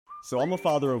So I'm a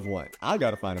father of one. I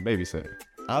gotta find a babysitter.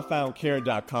 I found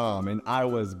Care.com and I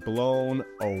was blown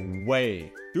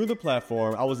away. Through the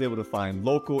platform, I was able to find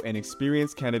local and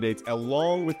experienced candidates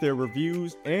along with their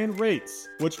reviews and rates,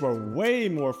 which were way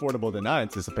more affordable than I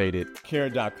anticipated.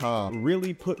 Care.com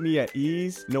really put me at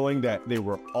ease knowing that they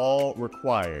were all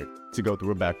required to go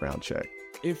through a background check.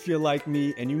 If you're like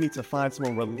me and you need to find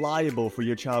someone reliable for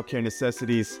your childcare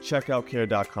necessities, check out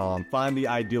Care.com. Find the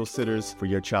ideal sitters for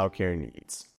your childcare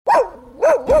needs.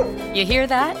 You hear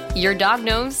that? Your dog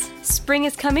knows. Spring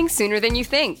is coming sooner than you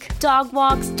think. Dog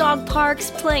walks, dog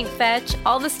parks, playing fetch,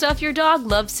 all the stuff your dog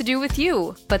loves to do with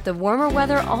you. But the warmer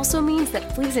weather also means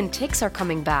that fleas and ticks are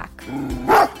coming back.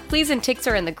 Fleas and ticks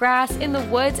are in the grass, in the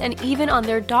woods, and even on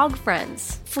their dog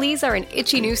friends. Fleas are an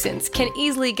itchy nuisance, can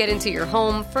easily get into your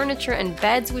home, furniture, and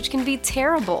beds, which can be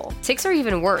terrible. Ticks are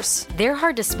even worse. They're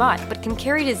hard to spot, but can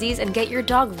carry disease and get your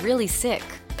dog really sick.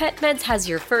 PetMeds has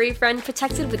your furry friend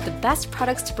protected with the best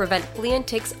products to prevent flea and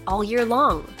ticks all year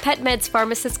long. PetMeds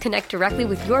pharmacists connect directly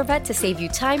with your vet to save you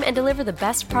time and deliver the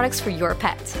best products for your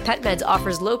pet. PetMeds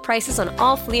offers low prices on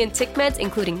all flea and tick meds,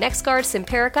 including NexGard,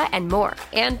 Simparica, and more.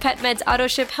 And PetMeds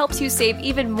AutoShip helps you save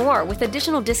even more with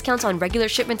additional discounts on regular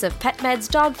shipments of pet meds,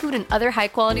 dog food, and other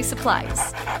high-quality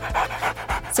supplies.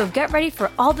 So get ready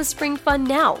for all the spring fun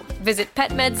now. Visit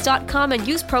petmeds.com and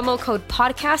use promo code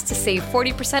PODCAST to save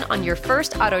 40% on your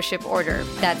first AutoShip order.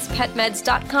 That's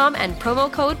petmeds.com and promo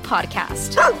code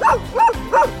PODCAST.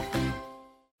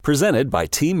 Presented by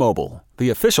T-Mobile, the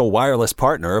official wireless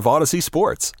partner of Odyssey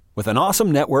Sports. With an awesome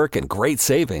network and great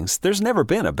savings, there's never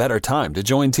been a better time to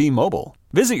join T-Mobile.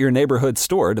 Visit your neighborhood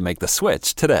store to make the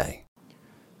switch today.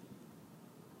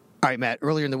 All right, Matt,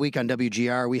 earlier in the week on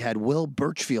WGR, we had Will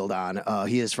Birchfield on.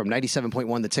 He is from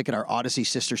 97.1 The Ticket, our Odyssey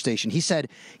sister station. He said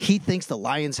he thinks the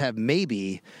Lions have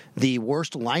maybe the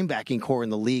worst linebacking core in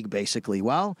the league, basically.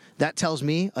 Well, that tells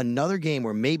me another game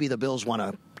where maybe the Bills want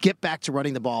to get back to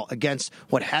running the ball against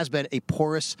what has been a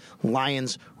porous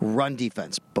Lions run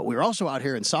defense. But we were also out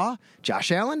here and saw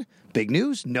Josh Allen. Big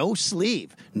news, no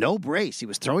sleeve, no brace. He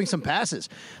was throwing some passes.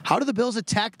 How do the Bills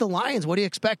attack the Lions? What do you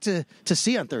expect to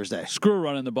see on Thursday? Screw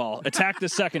running the ball. Attack the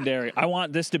secondary. I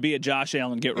want this to be a Josh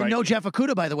Allen get right. No Jeff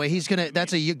Okudah, by the way.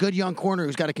 That's a good young corner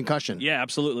who's got a concussion. Yeah,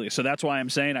 absolutely. So that's why I'm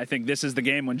saying I think this is the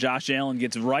game when Josh Allen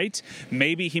gets right.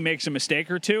 Maybe he makes a mistake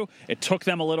or two. It took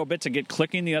them a little bit to get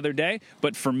clicking the other day.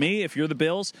 But for me, if you're the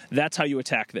Bills, that's how you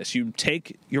attack this. You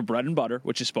take your bread and butter,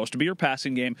 which is supposed to be your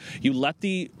passing game. You let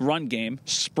the run game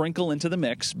sprinkle into the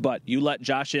mix, but you let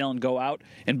Josh Allen go out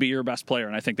and be your best player,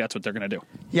 and I think that's what they're going to do.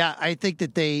 Yeah, I think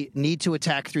that they need to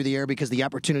attack through the air because the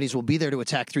opportunities will be there to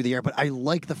attack through the air, but I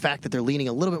like the fact that they're leaning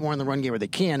a little bit more on the run game where they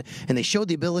can, and they showed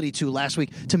the ability to last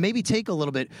week to maybe take a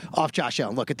little bit off Josh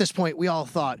Allen. Look, at this point, we all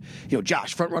thought,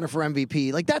 Josh, front runner for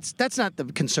MVP. Like, that's not the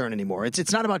concern anymore.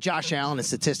 It's not about Josh Allen and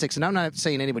statistics, and I'm not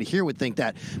saying anybody here would think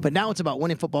that, but now it's about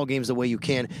winning football games the way you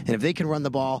can, and if they can run the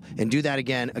ball and do that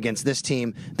again against this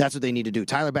team, that's what they need to do.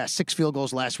 Tyler Bass, 6 field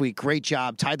goals last week. Great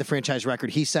job. Tied the franchise record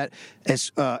he set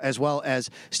as well as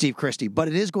Steve Christie. But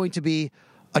it is going to be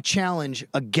a challenge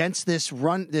against this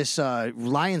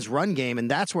Lions run game, and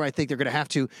that's where I think they're going to have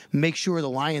to make sure the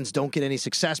Lions don't get any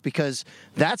success because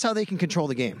that's how they can control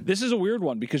the game. This is a weird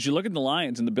one because you look at the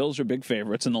Lions, and the Bills are big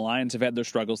favorites, and the Lions have had their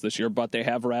struggles this year, but they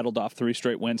have rattled off 3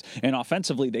 straight wins, and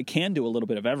offensively they can do a little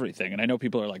bit of everything. And I know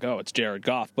people are like, oh, it's Jared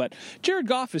Goff, but Jared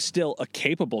Goff is still a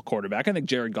capable quarterback. I think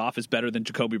Jared Goff is better than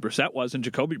Jacoby Brissett was, and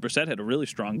Jacoby Brissett had a really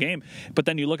strong game. But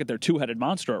then you look at their two-headed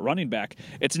monster at running back,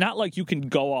 it's not like you can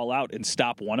go all out and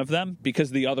stop one of them because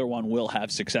the other one will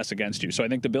have success against you. So I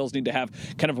think the Bills need to have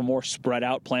kind of a more spread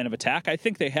out plan of attack. I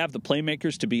think they have the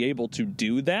playmakers to be able to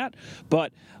do that,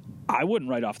 but I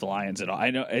wouldn't write off the Lions at all. I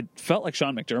know it felt like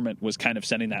Sean McDermott was kind of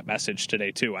sending that message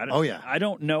today too. I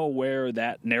don't know where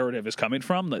that narrative is coming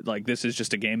from, that like this is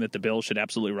just a game that the Bills should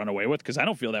absolutely run away with, because I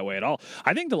don't feel that way at all.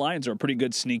 I think the Lions are a pretty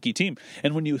good sneaky team.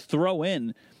 And when you throw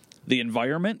in the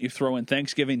environment, you throw in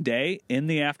Thanksgiving Day in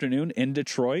the afternoon in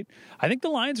Detroit, I think the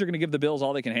Lions are going to give the Bills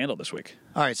all they can handle this week.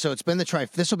 All right, so it's been this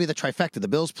will be the trifecta. The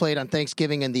Bills played on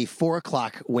Thanksgiving in the 4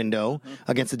 o'clock window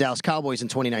against the Dallas Cowboys in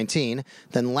 2019.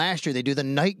 Then last year they do the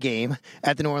night game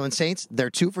at the New Orleans Saints. They're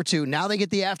 2 for 2. Now they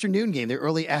get the afternoon game, the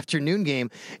early afternoon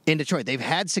game in Detroit. They've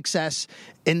had success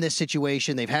in this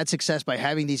situation. They've had success by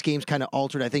having these games kind of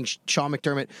altered. I think Sean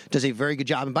McDermott does a very good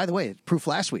job. And by the way, proof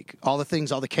last week, all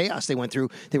the chaos they went through,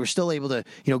 they were still able to,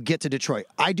 get to Detroit.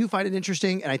 I do find it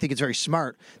interesting, and I think it's very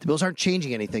smart. The Bills aren't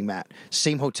changing anything, Matt.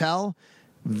 Same hotel,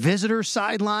 Visitors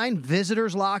sideline,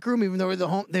 visitors locker room, even though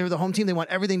they were the home team, they want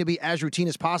everything to be as routine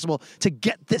as possible to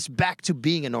get this back to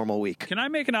being a normal week. Can I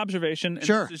make an observation? And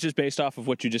sure. This is just based off of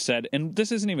what you just said, and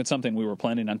this isn't even something we were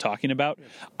planning on talking about.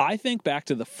 I think back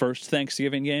to the first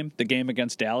Thanksgiving game, the game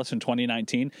against Dallas in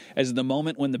 2019, as the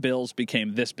moment when the Bills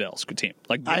became this Bills team.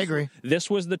 I agree. This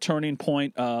was the turning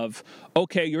point of,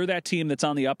 okay, you're that team that's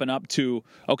on the up and up, to,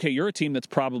 okay, you're a team that's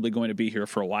probably going to be here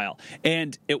for a while.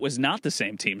 And it was not the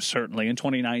same team, certainly. In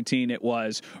 2019, it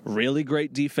was really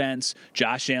great defense.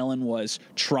 Josh Allen was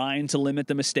trying to limit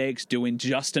the mistakes, doing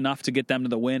just enough to get them to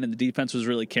the win, and the defense was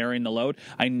really carrying the load.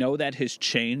 I know that has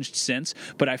changed since,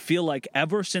 but I feel like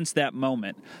ever since that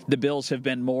moment, the Bills have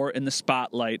been more in the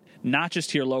spotlight, not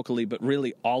just here locally, but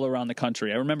really all around the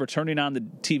country. I remember turning on the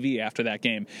TV after that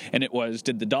game, and it was,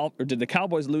 did the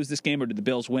Cowboys lose this game or did the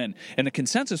Bills win? And the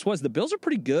consensus was the Bills are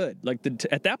pretty good.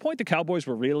 At that point, the Cowboys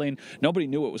were reeling. Nobody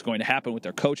knew what was going to happen with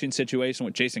their coaching situation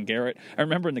with Jason Garrett. I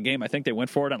remember in the game, I think they went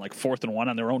for it on 4th and 1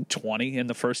 on their own 20 in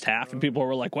the first half, and people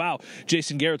were like, wow,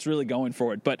 Jason Garrett's really going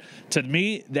for it. But to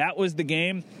me, that was the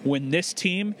game when this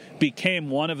team became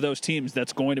one of those teams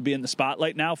that's going to be in the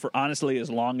spotlight now for honestly as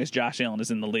long as Josh Allen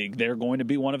is in the league. They're going to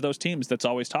be one of those teams that's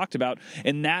always talked about,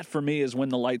 and that for me is when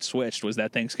the light switched, was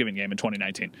that Thanksgiving game in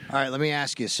 2019. All right, let me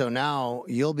ask you. So now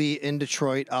you'll be in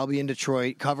Detroit, I'll be in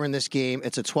Detroit covering this game.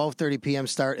 It's a 12:30 p.m.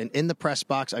 start, and in the press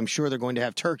box, I'm sure they're going to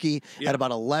have turkey at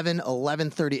about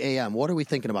 11:30 a.m. What are we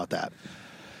thinking about that?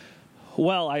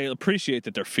 Well, I appreciate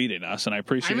that they're feeding us, and I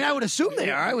would assume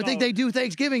they are. I would think they do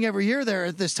Thanksgiving every year there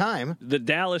at this time. The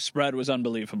Dallas spread was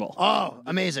unbelievable. Oh,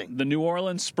 amazing. The New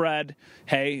Orleans spread,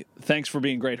 hey, thanks for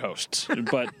being great hosts.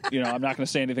 But, I'm not going to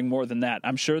say anything more than that.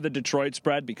 I'm sure the Detroit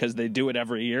spread, because they do it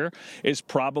every year, is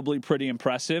probably pretty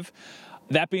impressive.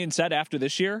 That being said, after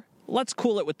this year, let's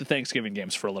cool it with the Thanksgiving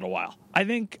games for a little while. I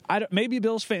think maybe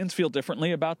Bills fans feel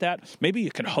differently about that. Maybe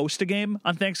you can host a game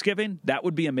on Thanksgiving. That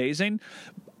would be amazing.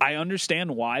 I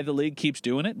understand why the league keeps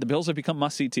doing it. The Bills have become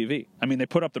must-see TV. I mean, they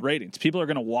put up the ratings. People are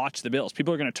going to watch the Bills.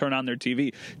 People are going to turn on their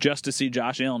TV just to see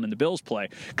Josh Allen and the Bills play.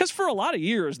 Because for a lot of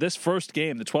years, this first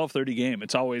game, the 12:30 game,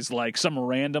 it's always like some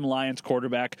random Lions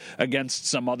quarterback against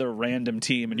some other random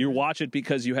team. And you watch it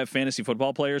because you have fantasy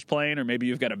football players playing, or maybe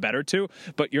you've got a bet or two,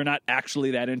 but you're not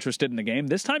actually that interested in the game.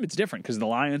 This time it's different because the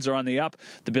Lions are on the up.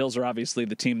 The Bills are obviously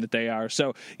the team that they are.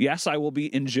 So, yes, I will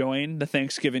be enjoying the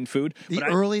Thanksgiving food. The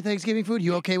early Thanksgiving food?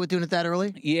 You okay with doing it that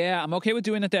early? Yeah, I'm okay with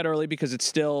doing it that early because it's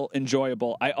still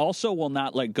enjoyable. I also will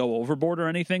not go overboard or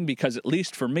anything because, at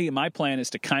least for me, my plan is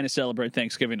to kind of celebrate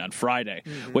Thanksgiving on Friday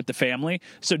with the family.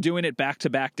 So doing it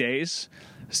back-to-back days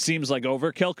seems like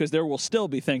overkill because there will still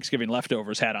be Thanksgiving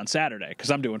leftovers had on Saturday because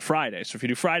I'm doing Friday. So if you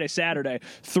do Friday, Saturday,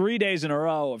 3 days in a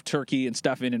row of turkey and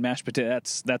stuffing and mashed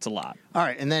potatoes, that's a lot. All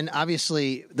right, and then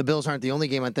obviously the Bills aren't the only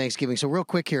game on Thanksgiving. So real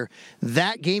quick here,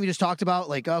 that game you just talked about,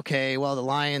 okay, well, the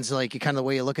Lions, kind of the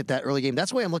way you look at that early game,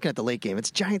 that's the way I'm looking at the late game.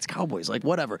 It's Giants-Cowboys,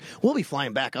 whatever. We'll be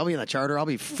flying back. I'll be in the charter. I'll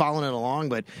be following it along,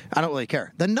 but I don't really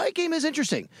care. The night game is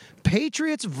interesting.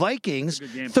 Patriots-Vikings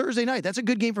Thursday night. That's a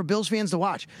good game for Bills fans to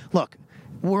watch. Look,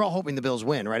 we're all hoping the Bills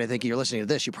win, right? I think you're listening to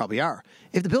this. You probably are.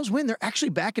 If the Bills win, they're actually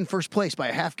back in first place by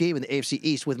a half game in the AFC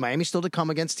East with Miami still to come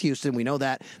against Houston. We know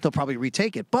that. They'll probably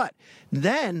retake it. But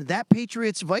then that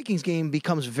Patriots-Vikings game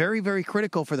becomes very, very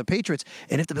critical for the Patriots.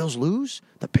 And if the Bills lose,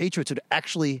 the Patriots would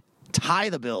actually tie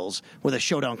the Bills with a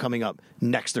showdown coming up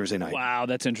next Thursday night. Wow,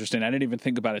 that's interesting. I didn't even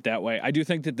think about it that way. I do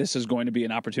think that this is going to be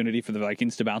an opportunity for the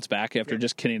Vikings to bounce back after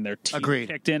just getting their teeth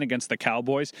kicked in against the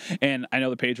Cowboys. And I know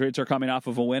the Patriots are coming off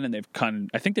of a win, and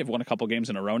I think they've won a couple games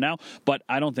in a row now, but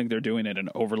I don't think they're doing it in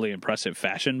overly impressive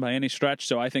fashion by any stretch.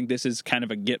 So I think this is kind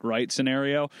of a get-right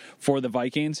scenario for the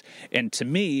Vikings. And to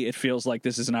me, it feels like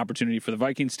this is an opportunity for the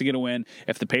Vikings to get a win.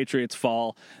 If the Patriots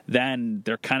fall, then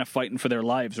they're kind of fighting for their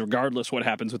lives, regardless what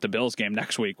happens with the Bills game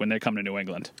next week when they come to New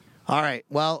England. All right.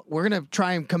 Well, we're going to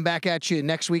try and come back at you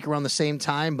next week around the same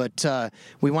time, but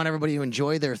we want everybody to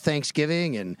enjoy their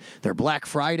Thanksgiving and their Black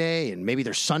Friday and maybe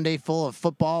their Sunday full of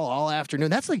football all afternoon.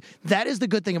 That is the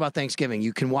good thing about Thanksgiving.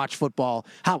 You can watch football.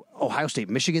 Ohio State,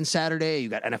 Michigan Saturday. You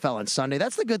got NFL on Sunday.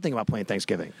 That's the good thing about playing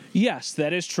Thanksgiving. Yes,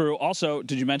 that is true. Also,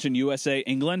 did you mention USA,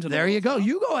 England? There you go.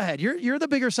 You go ahead. You're the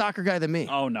bigger soccer guy than me.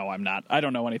 Oh, no, I'm not. I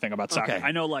don't know anything about soccer. Okay.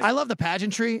 I know, I love the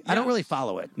pageantry. Yeah. I don't really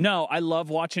follow it. No, I love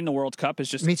watching the World Cup. It's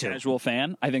just me too. casual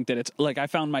fan, I think that it's like I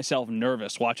found myself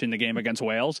nervous watching the game against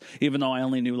Wales, even though I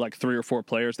only knew like 3 or 4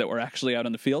 players that were actually out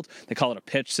on the field. They call it a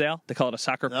pitch sale. They call it a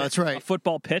soccer pitch. That's right. A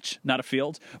football pitch, not a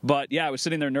field. But yeah, I was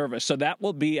sitting there nervous. So that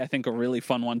will be, I think, a really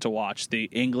fun one to watch, the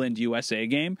England-USA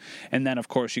game. And then, of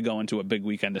course, you go into a big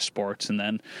weekend of sports. And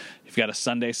then you've got a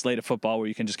Sunday slate of football where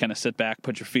you can just kind of sit back,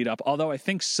 put your feet up. Although I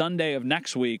think Sunday of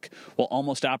next week will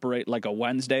almost operate like a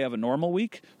Wednesday of a normal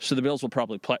week. So the Bills will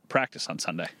probably practice on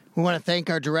Sunday. We want to thank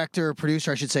our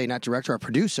producer, our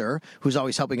producer, who's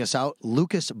always helping us out,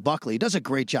 Lucas Buckley. He does a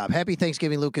great job. Happy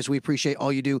Thanksgiving, Lucas. We appreciate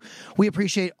all you do. We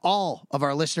appreciate all of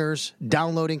our listeners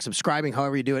downloading, subscribing,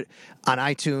 however you do it, on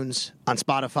iTunes, on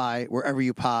Spotify, wherever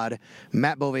you pod.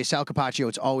 Matt Bove, Sal Capaccio,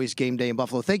 it's always game day in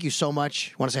Buffalo. Thank you so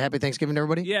much. Want to say happy Thanksgiving to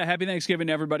everybody? Yeah, happy Thanksgiving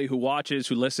to everybody who watches,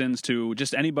 who listens, to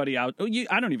just anybody out.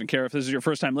 I don't even care if this is your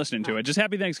first time listening to it. Just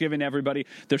happy Thanksgiving to everybody.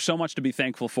 There's so much to be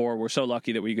thankful for. We're so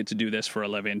lucky that we get to do this for a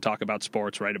living, talk about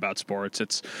sports, write about sports.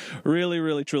 It's really,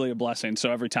 really, truly a blessing.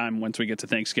 So every time once we get to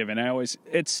Thanksgiving,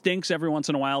 it stinks every once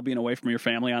in a while being away from your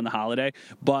family on the holiday.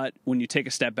 But when you take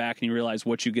a step back and you realize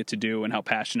what you get to do and how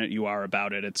passionate you are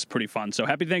about it, it's pretty fun. So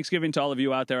happy Thanksgiving to all of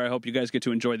you out there. I hope you guys get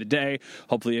to enjoy the day.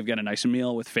 Hopefully you've got a nice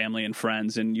meal with family and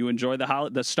friends and you enjoy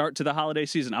the start to the holiday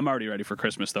season. I'm already ready for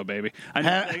Christmas though, baby.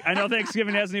 I know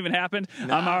Thanksgiving hasn't even happened.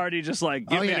 Nah. I'm already just like,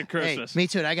 give me to Christmas. Hey, me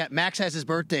too. And Max has his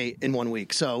birthday in 1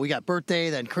 week. So we got birthday,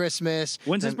 then Christmas.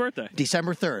 When's his birthday?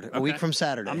 December 3rd, a week from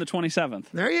Saturday. I'm the 27th.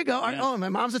 There you go. Yeah. Oh, my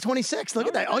mom's the 26th. Look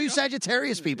at that. All you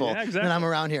Sagittarius people. Yeah, exactly. And I'm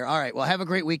around here. All right. Well, have a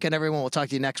great weekend, everyone. We'll talk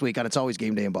to you next week on It's Always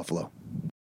Game Day in Buffalo.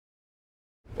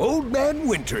 Old Man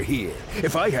Winter here.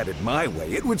 If I had it my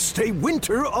way, it would stay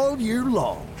winter all year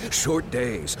long. Short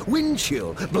days, wind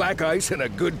chill, black ice, and a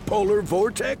good polar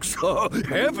vortex. Oh,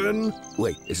 heaven.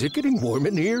 Wait, is it getting warm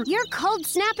in here? Your cold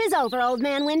snap is over, Old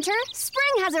Man Winter.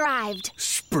 Spring has arrived.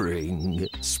 Spring.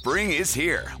 Spring is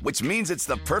here, which means it's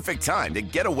the perfect time to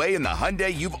get away in the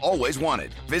Hyundai you've always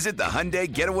wanted. Visit the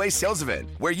Hyundai Getaway Sales Event,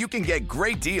 where you can get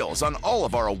great deals on all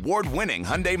of our award-winning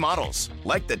Hyundai models,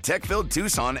 like the tech-filled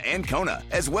Tucson and Kona,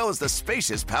 as well as the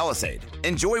spacious Palisade.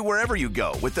 Enjoy wherever you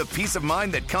go with the peace of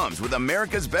mind that comes with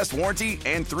America's best warranty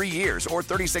and 3 years or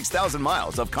 36,000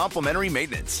 miles of complimentary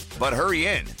maintenance. But hurry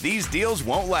in, these deals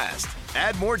won't last.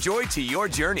 Add more joy to your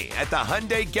journey at the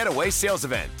Hyundai Getaway Sales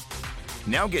Event.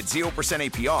 Now get 0%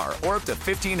 APR or up to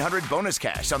 $1,500 bonus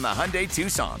cash on the Hyundai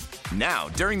Tucson. Now,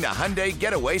 during the Hyundai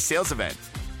Getaway Sales Event.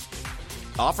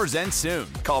 Offers end soon.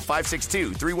 Call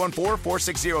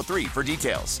 562-314-4603 for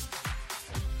details.